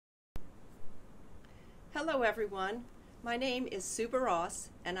Hello everyone, my name is Sue Barrosse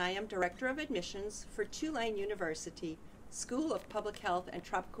and I am Director of Admissions for Tulane University School of Public Health and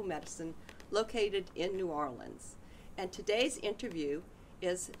Tropical Medicine located in New Orleans. And today's interview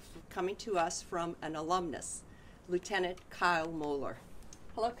is coming to us from an alumnus, Lieutenant Kyle Moller.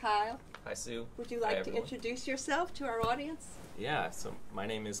 Hello Kyle. Hi Sue. Would you like to introduce yourself to our audience? Yeah, so my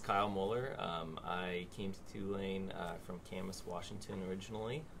name is Kyle Moller. I came to Tulane from Camas, Washington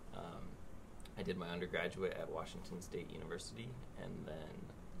originally. I did my undergraduate at Washington State University and then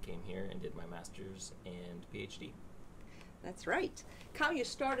came here and did my master's and PhD. That's right. Kyle, you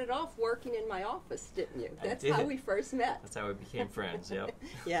started off working in my office, didn't you? That's I did. How we first met. That's how we became friends, yep.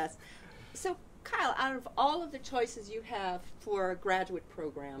 Yes. So Kyle, out of all of the choices you have for a graduate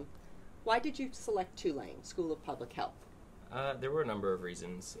program, why did you select Tulane School of Public Health? There were a number of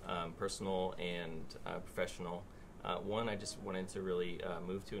reasons, personal and professional. One, I just wanted to really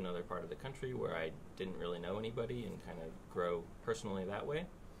move to another part of the country where I didn't really know anybody and kind of grow personally that way.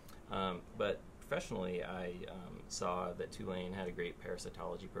 But professionally, I saw that Tulane had a great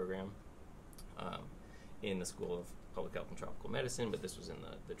parasitology program in the School of Public Health and Tropical Medicine, but this was in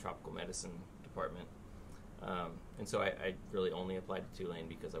the Tropical Medicine department. And so I really only applied to Tulane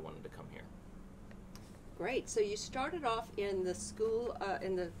because I wanted to come here. Great. So you started off in the school,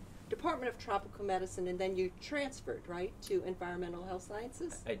 in the Department of Tropical Medicine, and then you transferred, right, to Environmental Health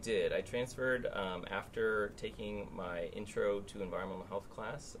Sciences? I did. I transferred after taking my Intro to Environmental Health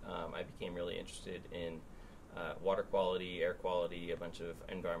class. I became really interested in water quality, air quality, a bunch of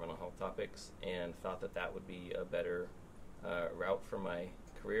environmental health topics, and thought that that would be a better route for my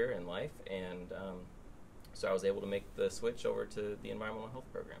career and life. And so I was able to make the switch over to the environmental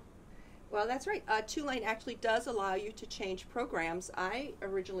health program. Well, that's right. Tulane actually does allow you to change programs. I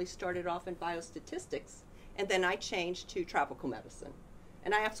originally started off in biostatistics, and then I changed to tropical medicine.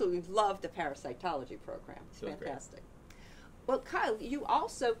 And I absolutely love the parasitology program. It's fantastic. Great. Well, Kyle, you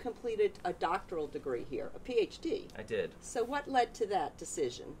also completed a doctoral degree here, a PhD. I did. So what led to that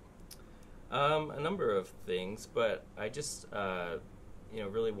decision? A number of things, but I just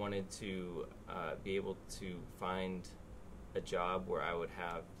really wanted to be able to find a job where I would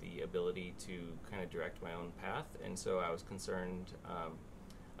have the ability to kind of direct my own path, and so I was concerned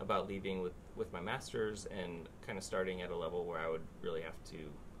about leaving with my master's and kind of starting at a level where I would really have to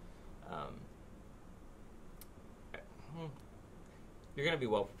you're going to be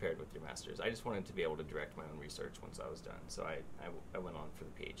well prepared with your master's. I just wanted to be able to direct my own research once I was done, so I went on for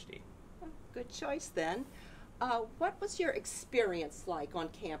the PhD. Good choice then. What was your experience like on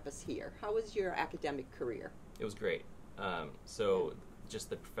campus here? How was your academic career? It was great. So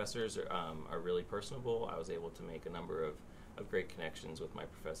just the professors are really personable. I was able to make a number of great connections with my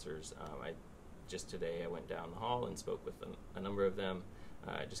professors. Just today I went down the hall and spoke with a number of them,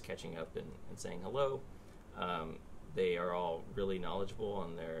 just catching up and saying hello. They are all really knowledgeable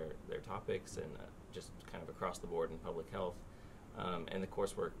on their topics and just kind of across the board in public health. And the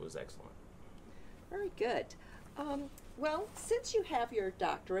coursework was excellent. Very good. Well, since you have your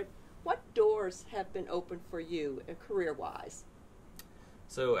doctorate, what doors have been open for you career-wise?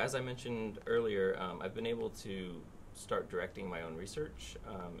 So as I mentioned earlier, I've been able to start directing my own research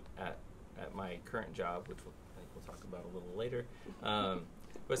at my current job, which I think we'll talk about a little later.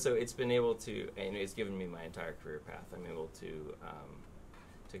 But so it's been able to, and it's given me my entire career path. I'm able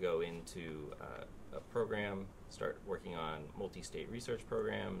to go into a program, start working on multi-state research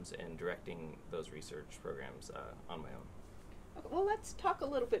programs, and directing those research programs on my own. Well, let's talk a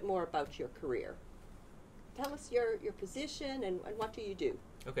little bit more about your career. Tell us your position and what do you do?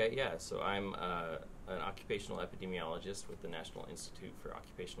 Okay, yeah, so I'm an occupational epidemiologist with the National Institute for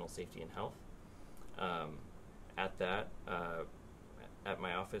Occupational Safety and Health. At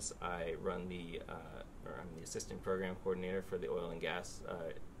my office, I run I'm the assistant program coordinator for the oil and gas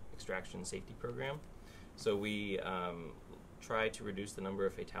extraction safety program. So we try to reduce the number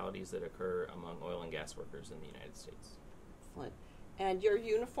of fatalities that occur among oil and gas workers in the United States. Excellent. And your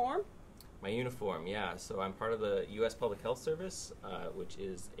uniform? My uniform, yeah. So I'm part of the U.S. Public Health Service, which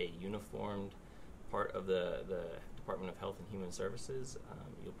is a uniformed part of the Department of Health and Human Services.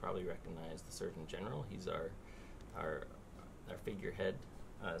 You'll probably recognize the Surgeon General. He's our figurehead,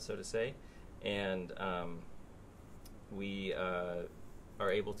 so to say. And we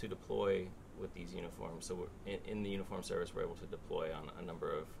are able to deploy with these uniforms. So in the uniform service, we're able to deploy on a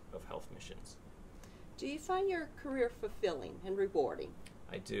number of health missions. Do you find your career fulfilling and rewarding?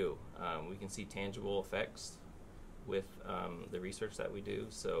 I do. We can see tangible effects with the research that we do.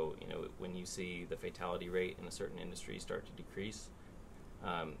 So, when you see the fatality rate in a certain industry start to decrease,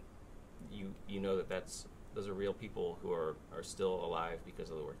 you know that those are real people who are still alive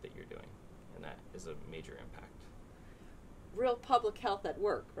because of the work that you're doing. and that is a major impact. Real public health at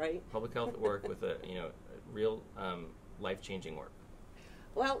work, right? Public health at work with a real life-changing work.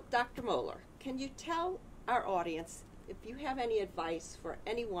 Well, Dr. Moller, can you tell our audience if you have any advice for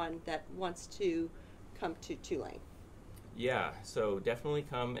anyone that wants to come to Tulane? Yeah, so definitely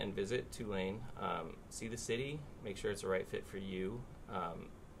come and visit Tulane. See the city, make sure it's a right fit for you.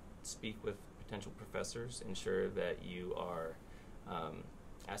 Speak with potential professors, ensure that you are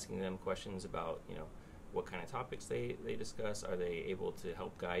asking them questions about, what kind of topics they discuss. Are they able to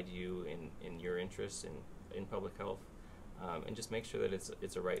help guide you in your interests in public health? And just make sure that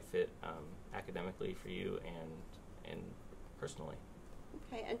it's a right fit academically for you and personally.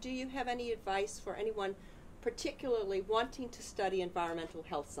 Okay, and do you have any advice for anyone particularly wanting to study environmental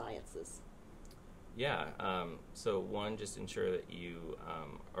health sciences? Yeah, so one, just ensure that you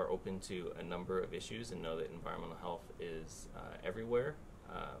are open to a number of issues and know that environmental health is everywhere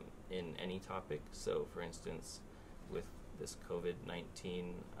in any topic. So for instance, with this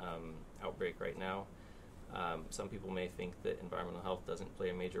COVID-19 outbreak right now, some people may think that environmental health doesn't play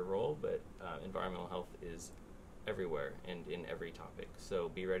a major role, but environmental health is everywhere and in every topic. So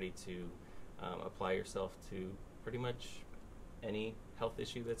be ready to apply yourself to pretty much any health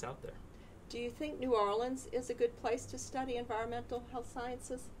issue that's out there. Do you think New Orleans is a good place to study environmental health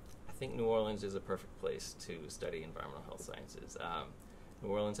sciences? I think New Orleans is a perfect place to study environmental health sciences. New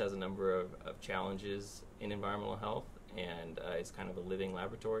Orleans has a number of challenges in environmental health, and it's kind of a living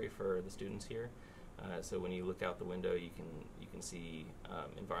laboratory for the students here. So when you look out the window, you can see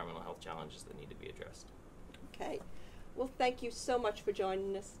environmental health challenges that need to be addressed. Okay. Well, thank you so much for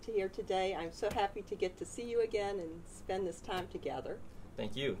joining us here today. I'm so happy to get to see you again and spend this time together.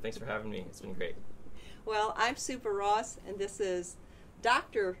 Thank you. Thanks for having me. It's been great. Well, I'm Sue Barrosse, and this is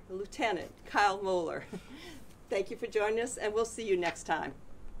Dr. Lieutenant Kyle Moller. Thank you for joining us, and we'll see you next time.